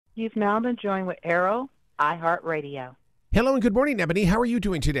You've now been joined with Arrow, iHeartRadio. Hello and good morning, Ebony. How are you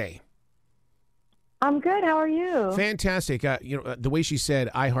doing today? I'm good. How are you? Fantastic. The way she said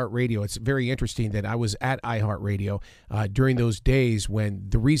iHeartRadio, it's very interesting that I was at iHeartRadio during those days when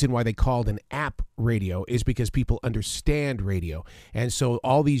the reason why they called an app radio is because people understand radio. And so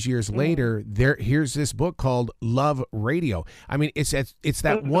all these years later, here's this book called Love Radio. I mean, it's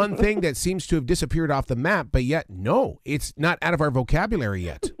that one thing that seems to have disappeared off the map, but yet, no, it's not out of our vocabulary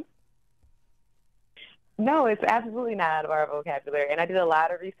yet. No, it's absolutely not out of our vocabulary. And I did a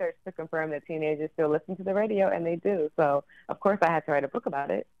lot of research to confirm that teenagers still listen to the radio, and they do. So, of course, I had to write a book about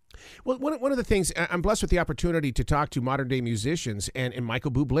it. Well, one of the things, I'm blessed with the opportunity to talk to modern-day musicians, and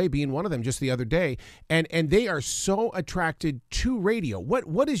Michael Bublé being one of them just the other day, and they are so attracted to radio.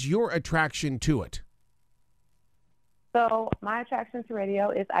 What is your attraction to it? So my attraction to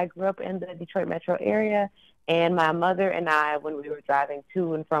radio is I grew up in the Detroit metro area, and my mother and I, when we were driving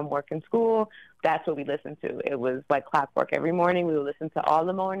to and from work and school, that's what we listened to. It was like clockwork. Every morning we would listen to all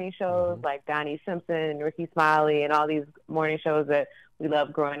the morning shows like Donnie Simpson and Ricky Smiley and all these morning shows that we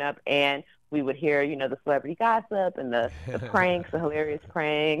loved growing up. And we would hear, the celebrity gossip and the pranks, the hilarious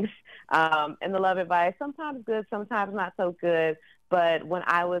pranks, and the love advice, sometimes good, sometimes not so good. But when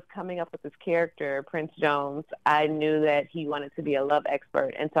I was coming up with this character, Prince Jones, I knew that he wanted to be a love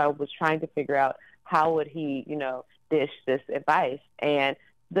expert. And so I was trying to figure out how would he, dish this advice. And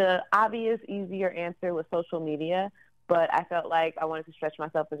the obvious, easier answer was social media. But I felt like I wanted to stretch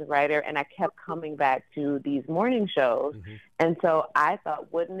myself as a writer, and I kept coming back to these morning shows. And so I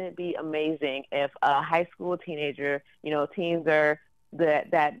thought, wouldn't it be amazing if a high school teenager, teens are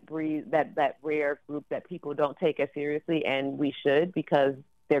that rare group that people don't take as seriously, and we should, because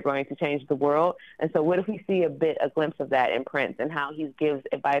they're going to change the world. And so what if we see a glimpse of that in Prince and how he gives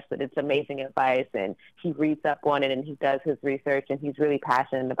advice, but it's amazing advice, and he reads up on it and he does his research and he's really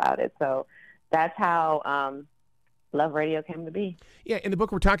passionate about it. So that's how Love Radio came to be. Yeah, and the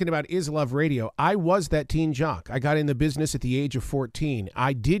book we're talking about is Love Radio. I was that teen jock. I got in the business at the age of 14.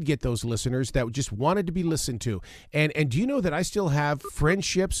 I did get those listeners that just wanted to be listened to. And do you know that I still have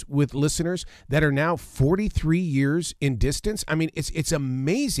friendships with listeners that are now 43 years in distance? I mean, it's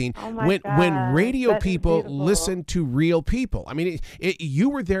amazing when radio people listen to real people. I mean, you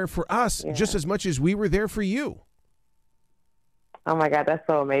were there for us just as much as we were there for you. Oh, my God, that's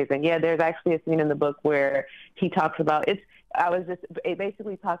so amazing. Yeah, there's actually a scene in the book where he talks about I was just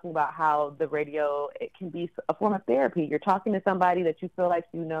basically talking about how the radio, it can be a form of therapy. You're talking to somebody that you feel like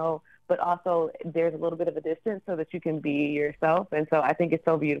but also there's a little bit of a distance so that you can be yourself. And so I think it's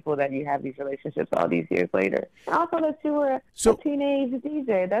so beautiful that you have these relationships all these years later. Also that you were a teenage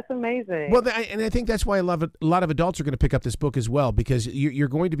DJ. That's amazing. Well, and I think that's why a lot of adults are going to pick up this book as well, because you're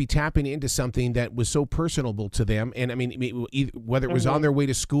going to be tapping into something that was so personable to them. And I mean, whether it was on their way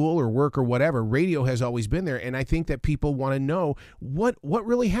to school or work or whatever, radio has always been there. And I think that people want to know what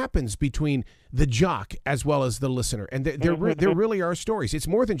really happens between the jock as well as the listener. And there really are stories. It's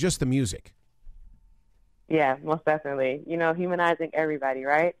more than just the music. Yeah, most definitely. Humanizing everybody,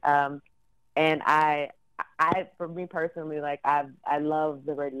 right? And I, for me personally, like I love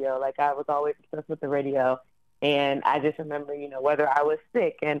the radio. Like I was always obsessed with the radio. And I just remember, whether I was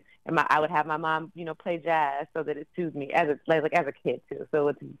sick and I would have my mom, play jazz so that it soothed me as a kid too. So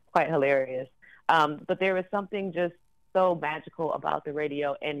it's quite hilarious. But there was something just so magical about the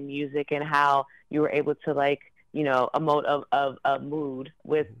radio and music and how you were able to emote of a mood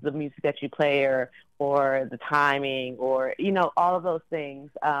with the music that you play or the timing or, all of those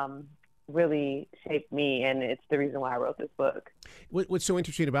things really shaped me, and it's the reason why I wrote this book. What's so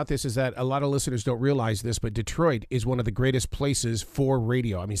interesting about this is that a lot of listeners don't realize this, but Detroit is one of the greatest places for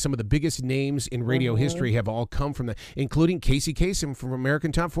radio. I mean, some of the biggest names in radio history have all come from including Casey Kasem from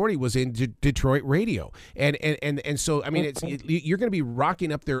American Top 40 was in Detroit radio. And so, I mean, you're going to be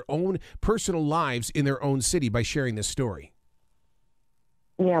rocking up their own personal lives in their own city by sharing this story.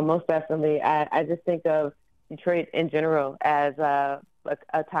 Yeah, most definitely. I just think of Detroit in general as a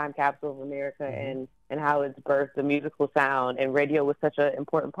time capsule of America and how it's birthed the musical sound. And radio was such an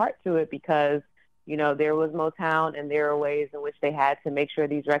important part to it because, there was Motown and there are ways in which they had to make sure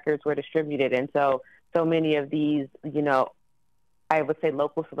these records were distributed. And so many of these, I would say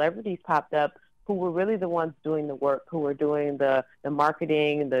local celebrities popped up who were really the ones doing the work, who were doing the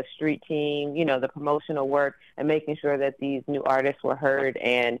marketing, the street team, the promotional work and making sure that these new artists were heard.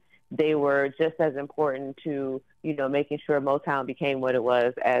 And they were just as important to, making sure Motown became what it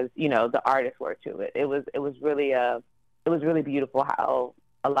was as, the artists were to it. It was really beautiful how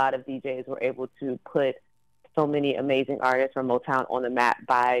a lot of DJs were able to put so many amazing artists from Motown on the map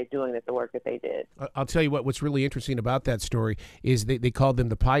by doing the work that they did. I'll tell you what's really interesting about that story is they called them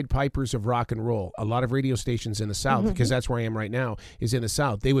the Pied Pipers of rock and roll. A lot of radio stations in the South, because that's where I am right now, is in the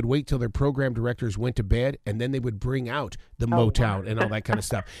South. They would wait till their program directors went to bed, and then they would bring out the Motown and all that kind of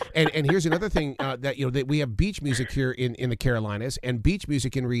stuff. And here's another thing that we have beach music here in the Carolinas, and beach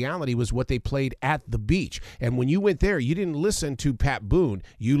music in reality was what they played at the beach. And when you went there, you didn't listen to Pat Boone.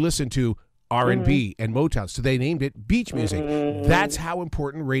 You listened to R&B and Motown. So they named it beach music. That's how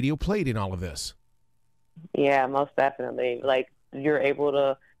important radio played in all of this. Yeah, most definitely. Like, you're able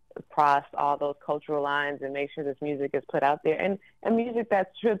to cross all those cultural lines and make sure this music is put out there. And music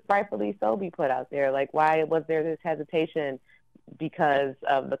that should rightfully so be put out there. Like, why was there this hesitation because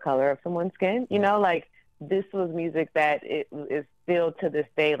of the color of someone's skin? You know, like, this was music that it is still to this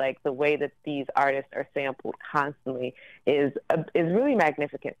day, like, the way that these artists are sampled constantly is really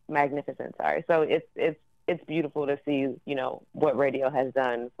magnificent. Sorry. So it's beautiful to see, you know, what radio has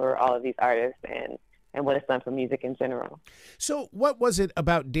done for all of these artists and what it's done for music in general. So what was it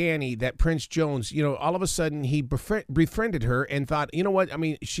about Danny that Prince Jones, you know, all of a sudden he befriended her and thought, you know what, I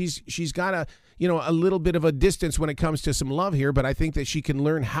mean, she's got a little bit of a distance when it comes to some love here, but I think that she can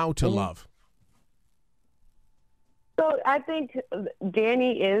learn how to love. So I think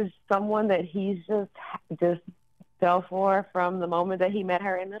Danny is someone that he's just fell for from the moment that he met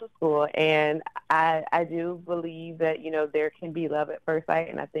her in middle school. And I do believe that, you know, there can be love at first sight,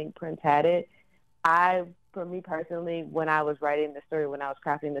 and I think Prince had it. For me personally, when I was writing the story, when I was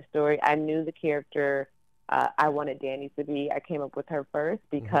crafting the story, I knew the character I wanted Danny to be. I came up with her first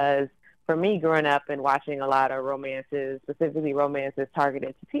because for me, growing up and watching a lot of romances, specifically romances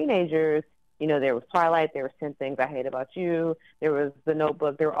targeted to teenagers, you know, there was Twilight, there was 10 Things I Hate About You, there was The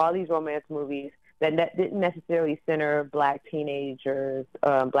Notebook, there were all these romance movies that didn't necessarily center black teenage girls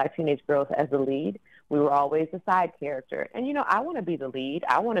as the lead. We were always the side character. And, you know, I want to be the lead.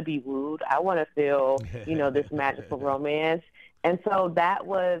 I want to be wooed. I want to feel, you know, this magical romance. And so that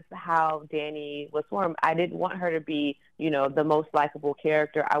was how Danny was formed. I didn't want her to be, you know, the most likable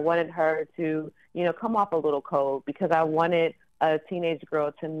character. I wanted her to, you know, come off a little cold because I wanted a black teenage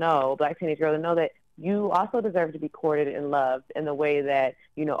girl to know that you also deserve to be courted and loved in the way that,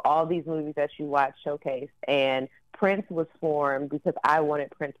 you know, all these movies that you watch showcase. And Prince was formed because I wanted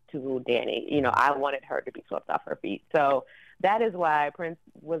Prince to rule Danny. You know, I wanted her to be swept off her feet. So that is why Prince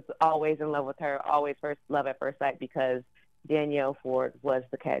was always in love with her, always love at first sight, because Danielle Ford was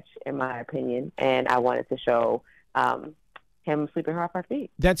the catch, in my opinion. And I wanted to show him sweeping her off her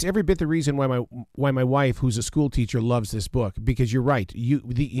feet. That's every bit the reason why my wife, who's a school teacher, loves this book, because you're right. You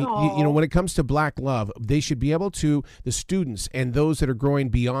know, when it comes to black love, they should be able to, the students and those that are growing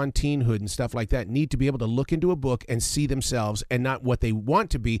beyond teenhood and stuff like that, need to be able to look into a book and see themselves, and not what they want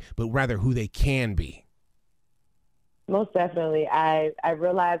to be, but rather who they can be. Most definitely. I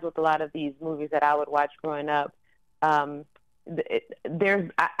realized with a lot of these movies that I would watch growing up, I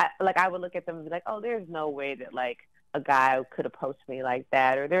would look at them and be like, oh, there's no way that, like, a guy could approach me like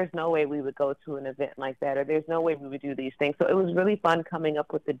that, or there's no way we would go to an event like that, or there's no way we would do these things. So it was really fun coming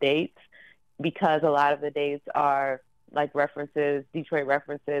up with the dates, because a lot of the dates are like references, Detroit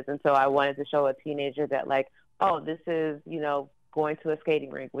references. And so I wanted to show a teenager that, like, oh, this is, you know, going to a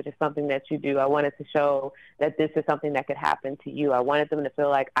skating rink, which is something that you do. I wanted to show that this is something that could happen to you. I wanted them to feel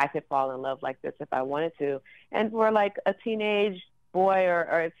like I could fall in love like this if I wanted to. And for like a teenage boy or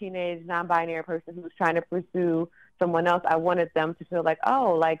a teenage non-binary person who's trying to pursue someone else, I wanted them to feel like,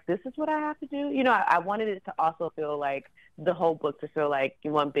 oh, like, this is what I have to do. You know, I wanted it to also feel like the whole book to feel like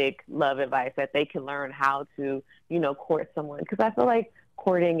one big love advice that they can learn how to, you know, court someone. Because I feel like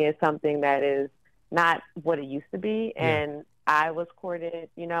courting is something that is not what it used to be. And I was courted,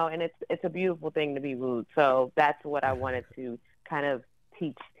 you know, and it's a beautiful thing to be wooed. So that's what I wanted to kind of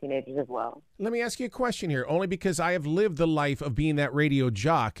teach teenagers as well. Let me ask you a question here, only because I have lived the life of being that radio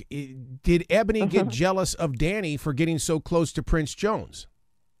jock. Did Ebony get jealous of Danny for getting so close to Prince Jones?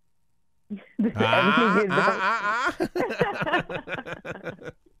 You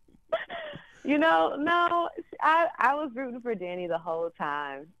know, no, I was rooting for Danny the whole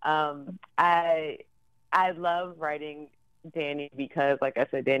time. I love writing Danny because, like I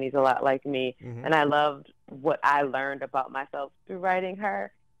said, Danny's a lot like me, and I loved what I learned about myself through writing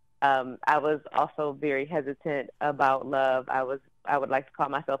her. I was also very hesitant about love. I would like to call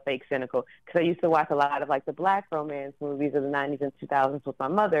myself fake cynical, because I used to watch a lot of like the black romance movies of the 90s and 2000s with my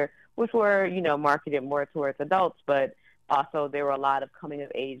mother, which were, you know, marketed more towards adults, but also there were a lot of coming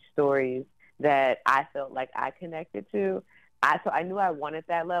of age stories that I felt like I connected to. So I knew I wanted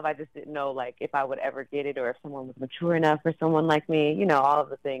that love. I just didn't know, like, if I would ever get it, or if someone was mature enough for someone like me, you know, all of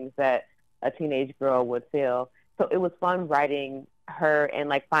the things that a teenage girl would feel. So it was fun writing her and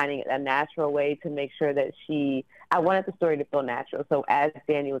like finding a natural way to make sure that I wanted the story to feel natural. So as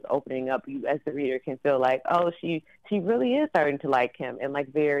Danny was opening up, you as the reader can feel like, oh, she really is starting to like him, and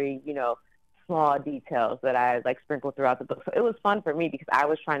like very, small details that I like sprinkled throughout the book. So it was fun for me because I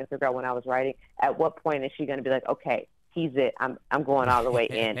was trying to figure out when I was writing, at what point is she going to be like, okay, he's it. I'm going all the way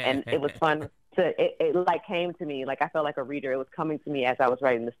in. And it was fun it like came to me, like I felt like a reader. It was coming to me as I was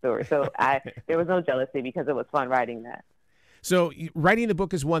writing the story. So there was no jealousy because it was fun writing that. So writing the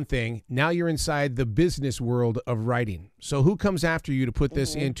book is one thing. Now you're inside the business world of writing. So who comes after you to put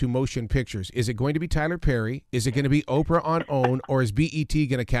this into motion pictures? Is it going to be Tyler Perry? Is it going to be Oprah on OWN? Or is BET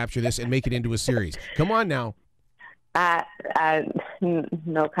going to capture this and make it into a series? Come on now.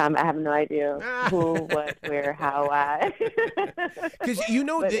 No comment. I have no idea who, what, where, how, why. Because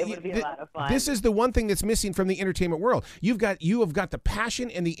it would be a lot of fun. This is the one thing that's missing from the entertainment world. You have got the passion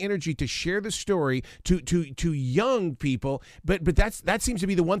and the energy to share the story to young people, but that seems to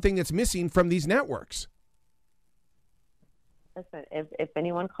be the one thing that's missing from these networks. Listen, if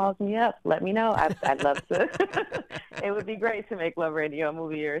anyone calls me up, let me know. I'd love to. It would be great to make Love Radio a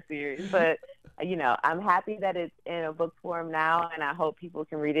movie or a series. But, I'm happy that it's in a book form now, and I hope people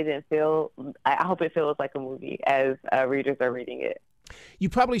can read it and I hope it feels like a movie as readers are reading it. You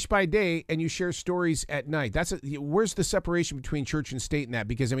publish by day and you share stories at night. Where's the separation between church and state in that?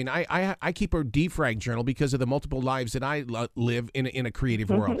 Because, I keep a defrag journal because of the multiple lives that I live in a creative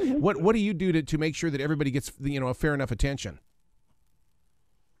world. What do you do to make sure that everybody gets, a fair enough attention?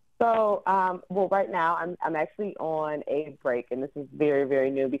 So, right now I'm actually on a break, and this is very, very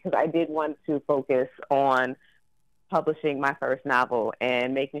new because I did want to focus on publishing my first novel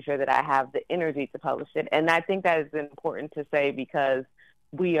and making sure that I have the energy to publish it. And I think that is important to say because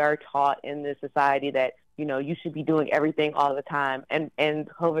we are taught in this society that, you should be doing everything all the time. And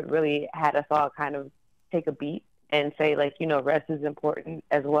COVID really had us all kind of take a beat and say, like, rest is important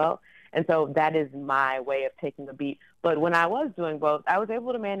as well. And so that is my way of taking a beat. But when I was doing both, I was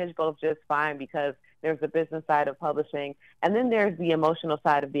able to manage both just fine because there's the business side of publishing, and then there's the emotional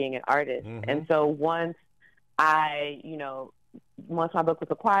side of being an artist. Mm-hmm. And so once my book was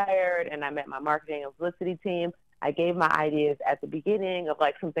acquired and I met my marketing and publicity team, I gave my ideas at the beginning of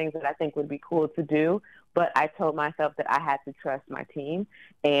like some things that I think would be cool to do, but I told myself that I had to trust my team,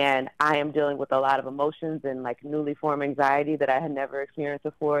 and I am dealing with a lot of emotions and like newly formed anxiety that I had never experienced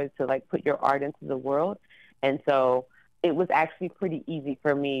before to like put your art into the world. And so it was actually pretty easy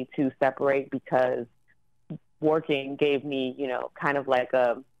for me to separate because working gave me, kind of like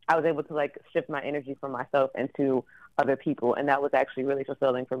I was able to like shift my energy from myself into other people, and that was actually really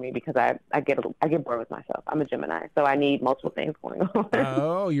fulfilling for me because I get bored with myself. I'm a Gemini, so I need multiple things going on.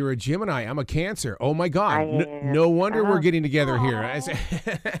 Oh, you're a Gemini. I'm a Cancer. Oh my God! No wonder we're getting together here.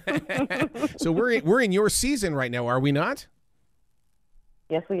 So we're in your season right now, are we not?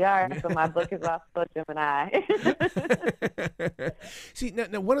 Yes, we are. So my book is also Gemini. See,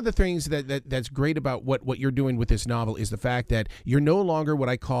 now one of the things that's great about what you're doing with this novel is the fact that you're no longer what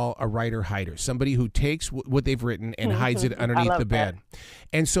I call a writer-hider, somebody who takes what they've written and hides it underneath the bed.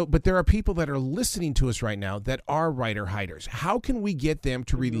 And so, but there are people that are listening to us right now that are writer-hiders. How can we get them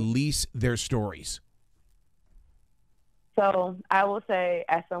to release their stories? So I will say,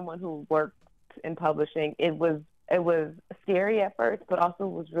 as someone who worked in publishing, it was scary at first, but also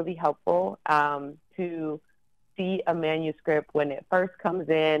was really helpful to see a manuscript when it first comes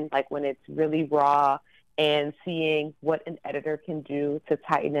in, like when it's really raw, and seeing what an editor can do to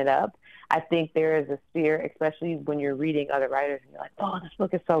tighten it up. I think there is a fear, especially when you're reading other writers, and you're like, oh, this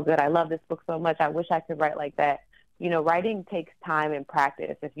book is so good. I love this book so much. I wish I could write like that. Writing takes time and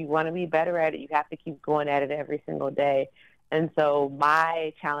practice. If you want to be better at it, you have to keep going at it every single day. And so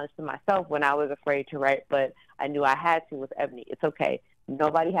my challenge to myself when I was afraid to write, but I knew I had to, was Ebony. It's okay.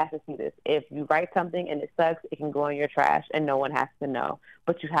 Nobody has to see this. If you write something and it sucks, it can go in your trash and no one has to know.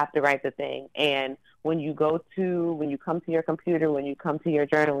 But you have to write the thing. And when you come to your computer, when you come to your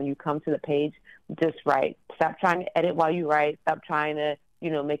journal, when you come to the page, just write. Stop trying to edit while you write. Stop trying to,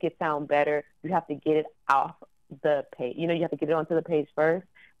 make it sound better. You have to get it off the page. You have to get it onto the page first.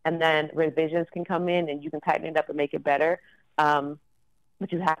 And then revisions can come in and you can tighten it up and make it better.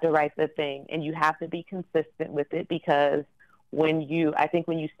 But you have to write the thing, and you have to be consistent with it, because I think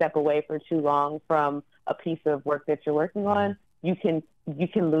when you step away for too long from a piece of work that you're working on, you can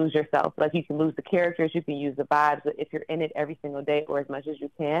lose yourself. Like, you can lose the characters, you can use the vibes, but if you're in it every single day or as much as you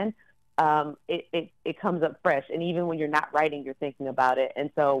can, it comes up fresh. And even when you're not writing, you're thinking about it.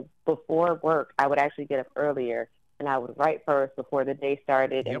 And so before work, I would actually get up earlier and I would write first before the day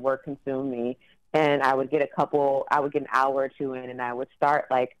started and work consumed me. And I would get an hour or two in, and I would start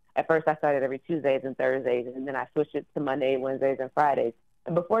like At first, I started every Tuesdays and Thursdays, and then I switched it to Monday, Wednesdays, and Fridays.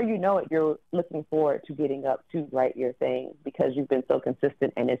 And before you know it, you're looking forward to getting up to write your thing because you've been so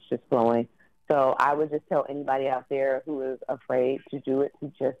consistent and it's just flowing. So I would just tell anybody out there who is afraid to do it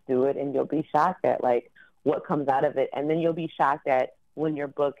to just do it, and you'll be shocked at like what comes out of it. And then you'll be shocked at when your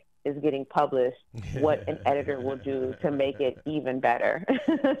book is getting published, what an editor will do to make it even better.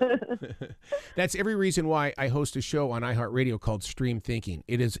 That's every reason why I host a show on iHeartRadio called Stream Thinking.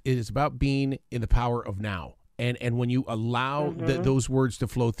 It is about being in the power of now. And when you allow those words to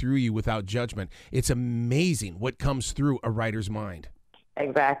flow through you without judgment, it's amazing what comes through a writer's mind.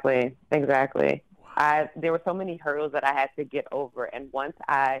 Exactly. There were so many hurdles that I had to get over. And once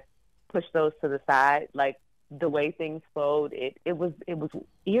I pushed those to the side, like the way things flowed, it was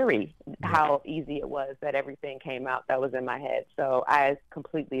eerie how easy it was that everything came out that was in my head. So I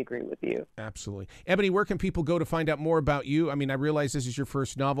completely agree with you. Absolutely. Ebony, where can people go to find out more about you? I mean, I realize this is your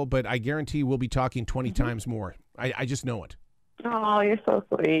first novel, but I guarantee we'll be talking 20 times more. I just know it. Oh, you're so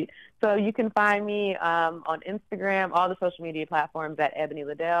sweet. So you can find me on Instagram, all the social media platforms at Ebony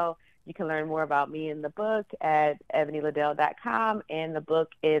LaDelle. You can learn more about me in the book at ebonyladelle.com, and the book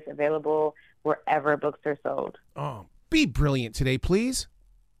is available wherever books are sold. Oh, be brilliant today, please.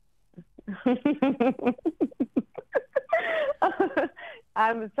 Thank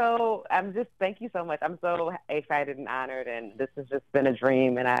you so much. I'm so excited and honored, and this has just been a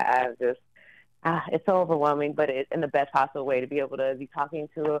dream, and it's so overwhelming, but it's in the best possible way to be able to be talking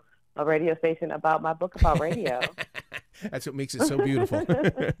to a radio station about my book about radio. That's what makes it so beautiful.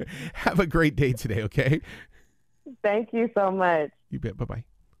 Have a great day today, okay? Thank you so much. You bet. Bye-bye.